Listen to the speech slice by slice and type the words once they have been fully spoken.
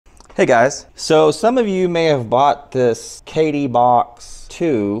Hey guys, so some of you may have bought this KD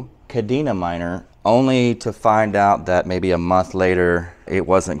II Cadena miner only to find out that maybe a month later it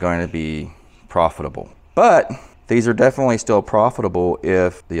wasn't going to be profitable. But these are definitely still profitable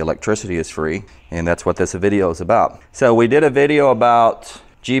if the electricity is free, and that's what this video is about. So we did a video about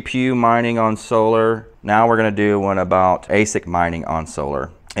GPU mining on solar. Now we're going to do one about ASIC mining on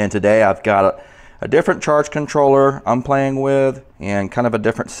solar. And today I've got a different charge controller I'm playing with and kind of a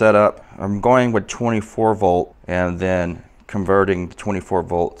different setup. I'm going with 24 volt and then converting the 24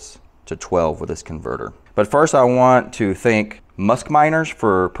 volts to 12 with this converter. But first I want to thank Muskminers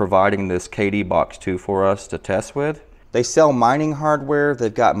for providing this KD 2 for us to test with. They sell mining hardware,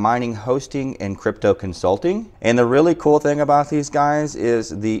 they've got mining hosting and crypto consulting. And the really cool thing about these guys is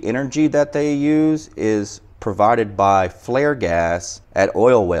the energy that they use is provided by flare gas at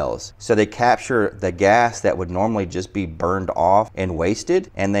oil wells. So they capture the gas that would normally just be burned off and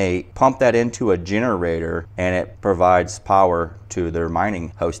wasted, and they pump that into a generator and it provides power to their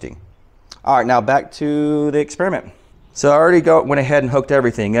mining hosting. All right, now back to the experiment. So I already went ahead and hooked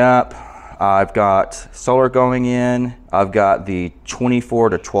everything up. I've got solar going in. I've got the 24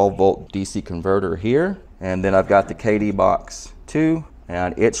 to 12 volt DC converter here. And then I've got the KD 2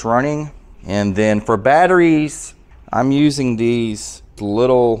 and it's running. And then for batteries, I'm using these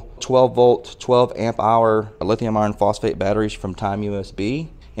little 12 volt, 12 amp hour lithium iron phosphate batteries from Timeusb.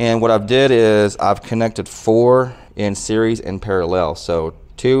 And what I've did is I've connected 4 in series and parallel. So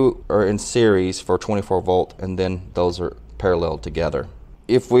 2 are in series for 24 volt and then those are parallel together.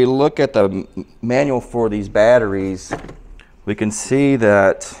 If we look at the manual for these batteries, we can see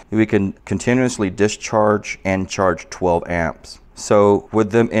that we can continuously discharge and charge 12 amps. So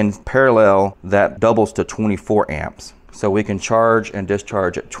with them in parallel, that doubles to 24 amps. So we can charge and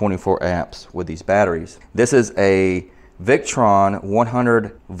discharge at 24 amps with these batteries. This is a Victron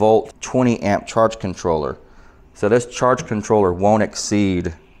 100 volt 20 amp charge controller. So this charge controller won't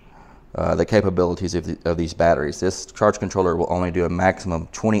exceed the capabilities of these batteries. This charge controller will only do a maximum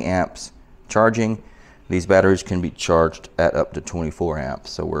of 20 amps charging. These batteries can be charged at up to 24 amps.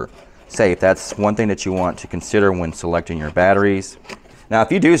 So we're safe. That's one thing that you want to consider when selecting your batteries. Now, if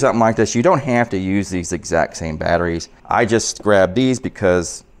you do something like this, you don't have to use these exact same batteries. I just grabbed these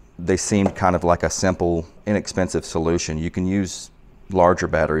because they seem kind of like a simple, inexpensive solution. You can use larger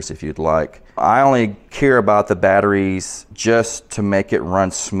batteries if you'd like. I only care about the batteries just to make it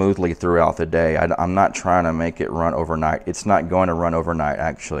run smoothly throughout the day. I'm not trying to make it run overnight. It's not going to run overnight,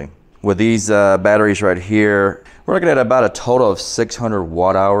 actually. With these batteries right here, we're looking at about a total of 600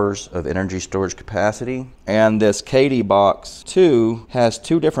 watt hours of energy storage capacity. And this KD 2 has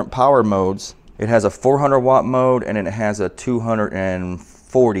 2 different power modes. It has a 400 watt mode and it has a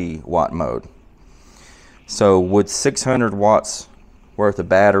 240 watt mode. So with 600 watts worth of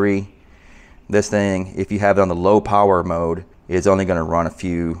battery, this thing, if you have it on the low power mode, is only going to run a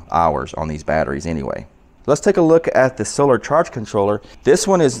few hours on these batteries anyway. Let's take a look at the solar charge controller. This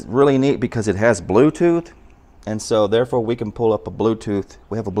one is really neat because it has Bluetooth, and so therefore we can pull up a Bluetooth.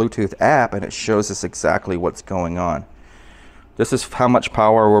 We have a Bluetooth app and it shows us exactly what's going on. This is how much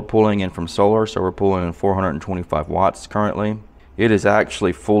power we're pulling in from solar. So we're pulling in 425 watts currently. It is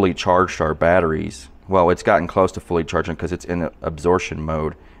actually fully charged our batteries. Well, it's gotten close to fully charging because it's in absorption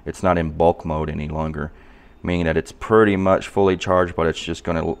mode. It's not in bulk mode any longer, meaning that it's pretty much fully charged, but it's just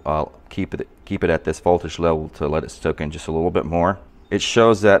going to keep it at this voltage level to let it soak in just a little bit more. It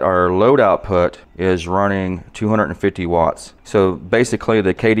shows that our load output is running 250 watts. So basically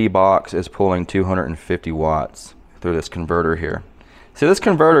the KD box is pulling 250 watts through this converter here. So this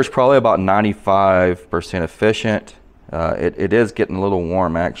converter is probably about 95% efficient. It is getting a little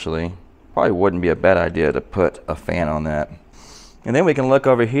warm actually. Probably wouldn't be a bad idea to put a fan on that. And then we can look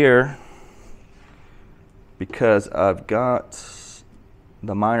over here because I've got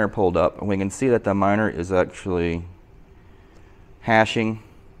the miner pulled up and we can see that the miner is actually hashing.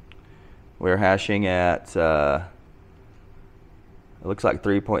 We're hashing at it looks like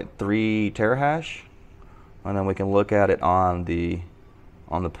 3.3 terahash, and then we can look at it on the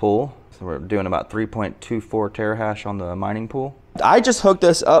pool. So we're doing about 3.24 terahash on the mining pool. I just hooked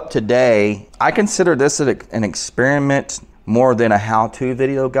this up today. I consider this an experiment more than a how-to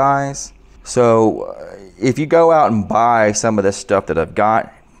video, guys. So if you go out and buy some of this stuff that I've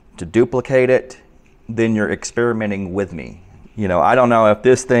got to duplicate it, then you're experimenting with me. You know, I don't know if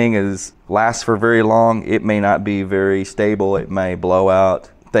this thing lasts for very long. It may not be very stable. It may blow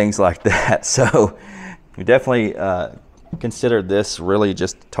out, things like that. So we definitely consider this really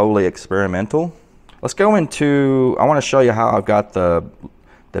just totally experimental. Let's go into, I want to show you how I've got the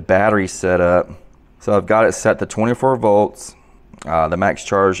battery set up. So I've got it set to 24 volts. The max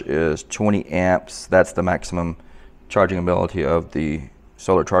charge is 20 amps. That's the maximum charging ability of the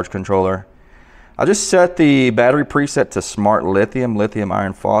solar charge controller. I just set the battery preset to smart lithium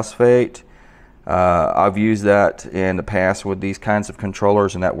iron phosphate. I've used that in the past with these kinds of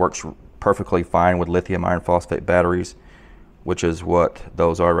controllers, and that works perfectly fine with lithium iron phosphate batteries, which is what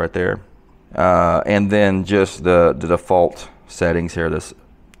those are right there. And then just the default settings here, this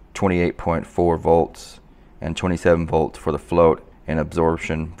 28.4 volts and 27 volts for the float and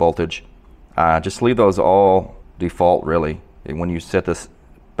absorption voltage. Just leave those all default really. When you set this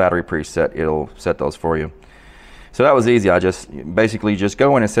battery preset, it'll set those for you. So that was easy. I just basically just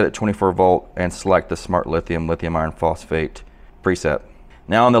go in and set it 24 volt and select the smart lithium iron phosphate preset.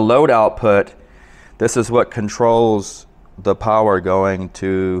 Now on the load output, this is what controls the power going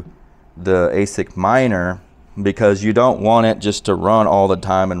to the ASIC miner, because you don't want it just to run all the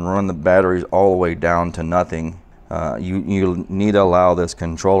time and run the batteries all the way down to nothing. You need to allow this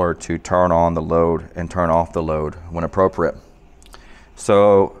controller to turn on the load and turn off the load when appropriate.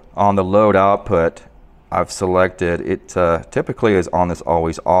 So on the load output, I've selected it, typically is on this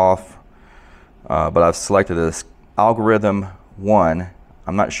always off, but I've selected this algorithm 1.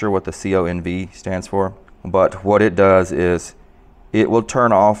 I'm not sure what the CONV stands for, but what it does is it will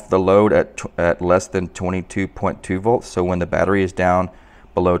turn off the load at less than 22.2 volts. So when the battery is down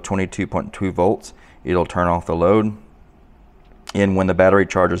below 22.2 volts, it'll turn off the load. And when the battery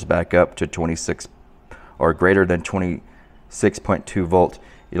charges back up to 26 or greater than 26.2 volts,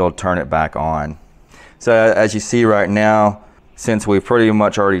 it'll turn it back on. So as you see right now, since we've pretty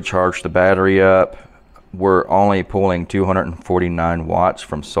much already charged the battery up, we're only pulling 249 watts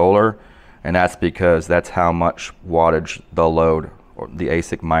from solar, and that's because that's how much wattage the load or the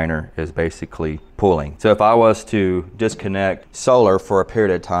ASIC miner is basically pulling. So if I was to disconnect solar for a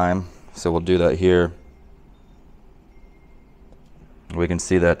period of time, so we'll do that here, we can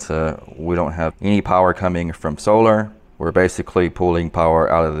see that we don't have any power coming from solar. We're basically pulling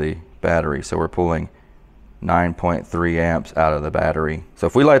power out of the battery. So we're pulling 9.3 amps out of the battery. So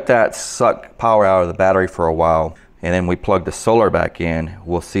if we let that suck power out of the battery for a while, and then we plug the solar back in,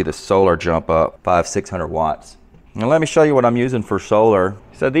 we'll see the solar jump up 500-600 watts. Now let me show you what I'm using for solar.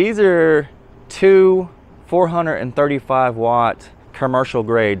 So these are two 435 watt commercial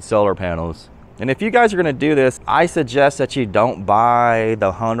grade solar panels. And if you guys are gonna do this, I suggest that you don't buy the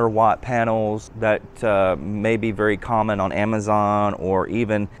 100 watt panels that may be very common on Amazon or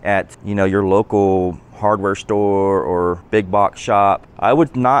even at your local hardware store or big box shop. I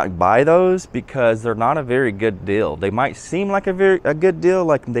would not buy those because they're not a very good deal. They might seem like a good deal,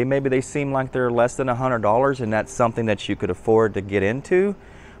 like maybe they seem like they're less than $100, and that's something that you could afford to get into,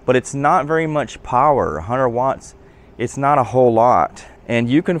 but it's not very much power. 100 watts, it's not a whole lot. And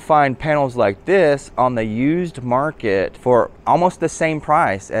you can find panels like this on the used market for almost the same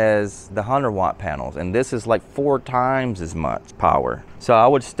price as the 100 watt panels. And this is like 4 times as much power. So I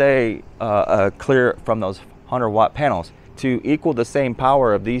would stay clear from those 100 watt panels. To equal the same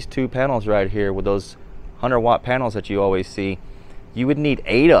power of these two panels right here with those 100 watt panels that you always see, you would need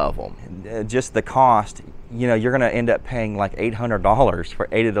 8 of them. Just the cost, you're gonna end up paying like $800 for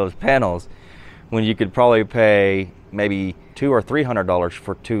 8 of those panels, when you could probably pay maybe $200 or $300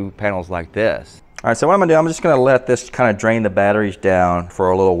 for 2 panels like this. All right, so what I'm gonna do, I'm just gonna let this kind of drain the batteries down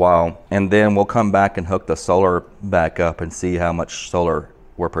for a little while, and then we'll come back and hook the solar back up and see how much solar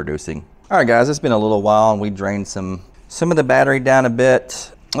we're producing. All right, guys, it's been a little while, and we drained some of the battery down a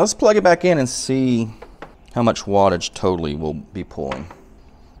bit. Let's plug it back in and see how much wattage totally we'll be pulling.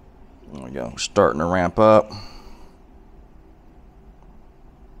 There we go, starting to ramp up.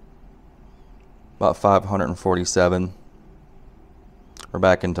 About 547. We're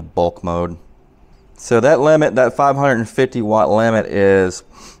back into bulk mode. So that limit, that 550 watt limit, is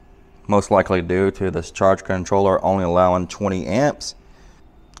most likely due to this charge controller only allowing 20 amps.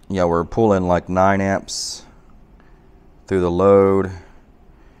 Yeah, we're pulling like 9 amps through the load,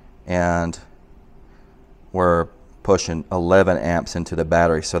 and we're pushing 11 amps into the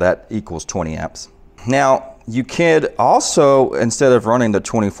battery, so that equals 20 amps. Now, you could also, instead of running the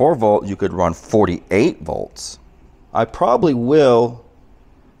 24 volt, you could run 48 volts. I probably will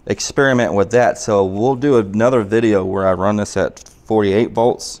experiment with that, so we'll do another video where I run this at 48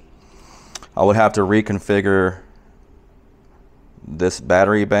 volts. I would have to reconfigure this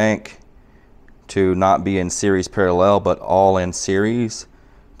battery bank to not be in series parallel, but all in series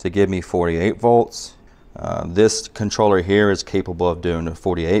to give me 48 volts. This controller here is capable of doing the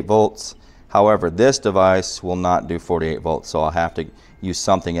 48 volts. However, this device will not do 48 volts, so I'll have to use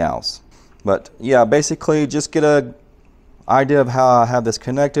something else. But yeah, basically just get an idea of how I have this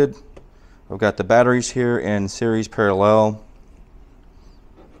connected. I've got the batteries here in series parallel.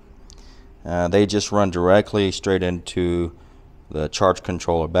 They just run directly straight into the charge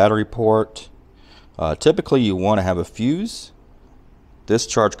controller battery port. Typically you want to have a fuse. This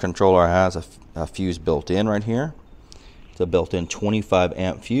charge controller has a fuse built in right here. It's a built-in 25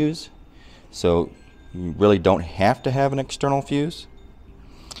 amp fuse, so you really don't have to have an external fuse.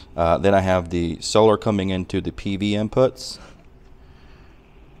 Then I have the solar coming into the PV inputs,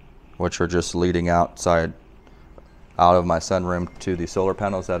 which are just leading out of my sunroom to the solar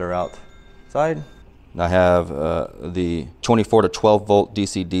panels that are outside. I have the 24 to 12 volt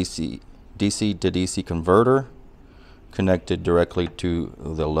DC to DC converter connected directly to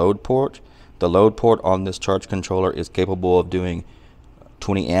the load port. The load port on this charge controller is capable of doing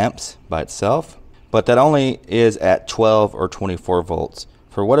 20 amps by itself, but that only is at 12 or 24 volts.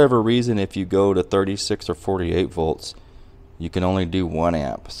 For whatever reason, if you go to 36 or 48 volts, you can only do 1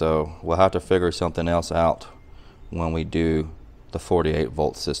 amp. So we'll have to figure something else out when we do the 48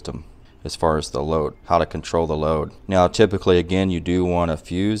 volt system as far as the load, how to control the load. Now typically, again, you do want a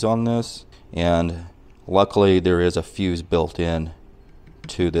fuse on this, and luckily there is a fuse built in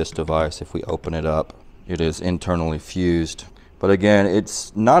to this device. If we open it up, it is internally fused. But again,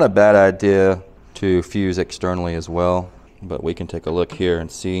 it's not a bad idea to fuse externally as well, but we can take a look here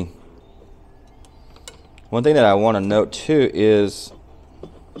and see. One thing that I want to note too is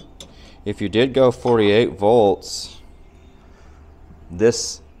if you did go 48 volts,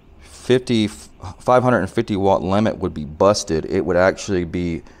 this 550 watt limit would be busted. It would actually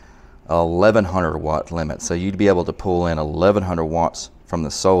be a 1100 watt limit, so you'd be able to pull in 1100 watts from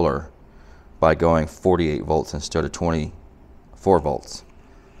the solar by going 48 volts instead of 24 volts.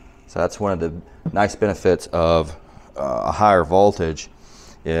 So that's one of the nice benefits of a higher voltage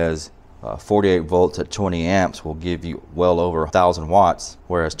is 48 volts at 20 amps will give you well over 1,000 watts,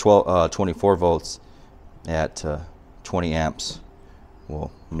 whereas 24 volts at 20 amps will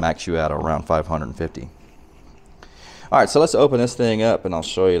max you out around 550. All right, so let's open this thing up and I'll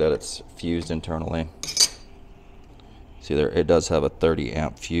show you that it's fused internally. See there, it does have a 30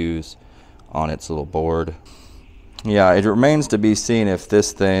 amp fuse on its little board. Yeah, it remains to be seen if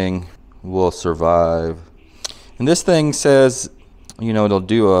this thing will survive. And this thing says, you know, it'll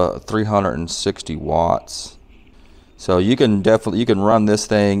do a 360 watts. So you can run this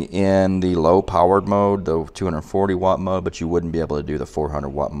thing in the low powered mode, the 240 watt mode, but you wouldn't be able to do the 400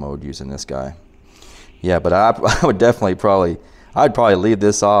 watt mode using this guy. Yeah, but I would definitely I'd probably leave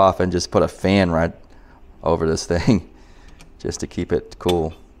this off and just put a fan right over this thing just to keep it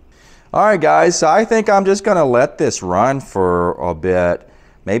cool. All right, guys, so I think I'm just gonna let this run for a bit,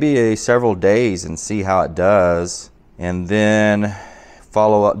 maybe several days, and see how it does, and then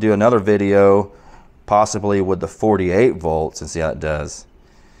follow up, do another video possibly with the 48 volts and see how it does.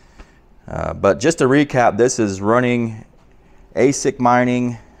 But just to recap, this is running ASIC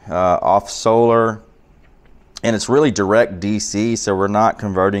mining off solar, and it's really direct DC, so we're not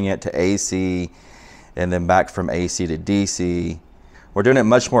converting it to AC and then back from AC to DC. We're doing it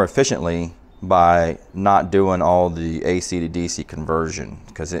much more efficiently by not doing all the AC to DC conversion,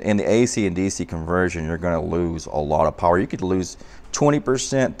 because in the AC and DC conversion you're going to lose a lot of power. You could lose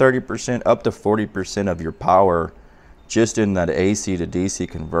 20%, 30%, up to 40% of your power just in that AC to DC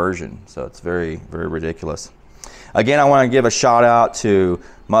conversion. So it's very, very ridiculous. Again, I want to give a shout out to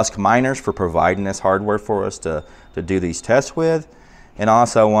Muskminers for providing this hardware for us to do these tests with. And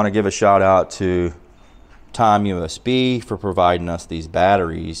also I want to give a shout out to Timeusb for providing us these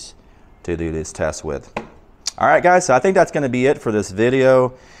batteries to do this test with. All right, guys, so I think that's going to be it for this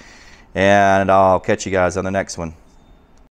video, and I'll catch you guys on the next one.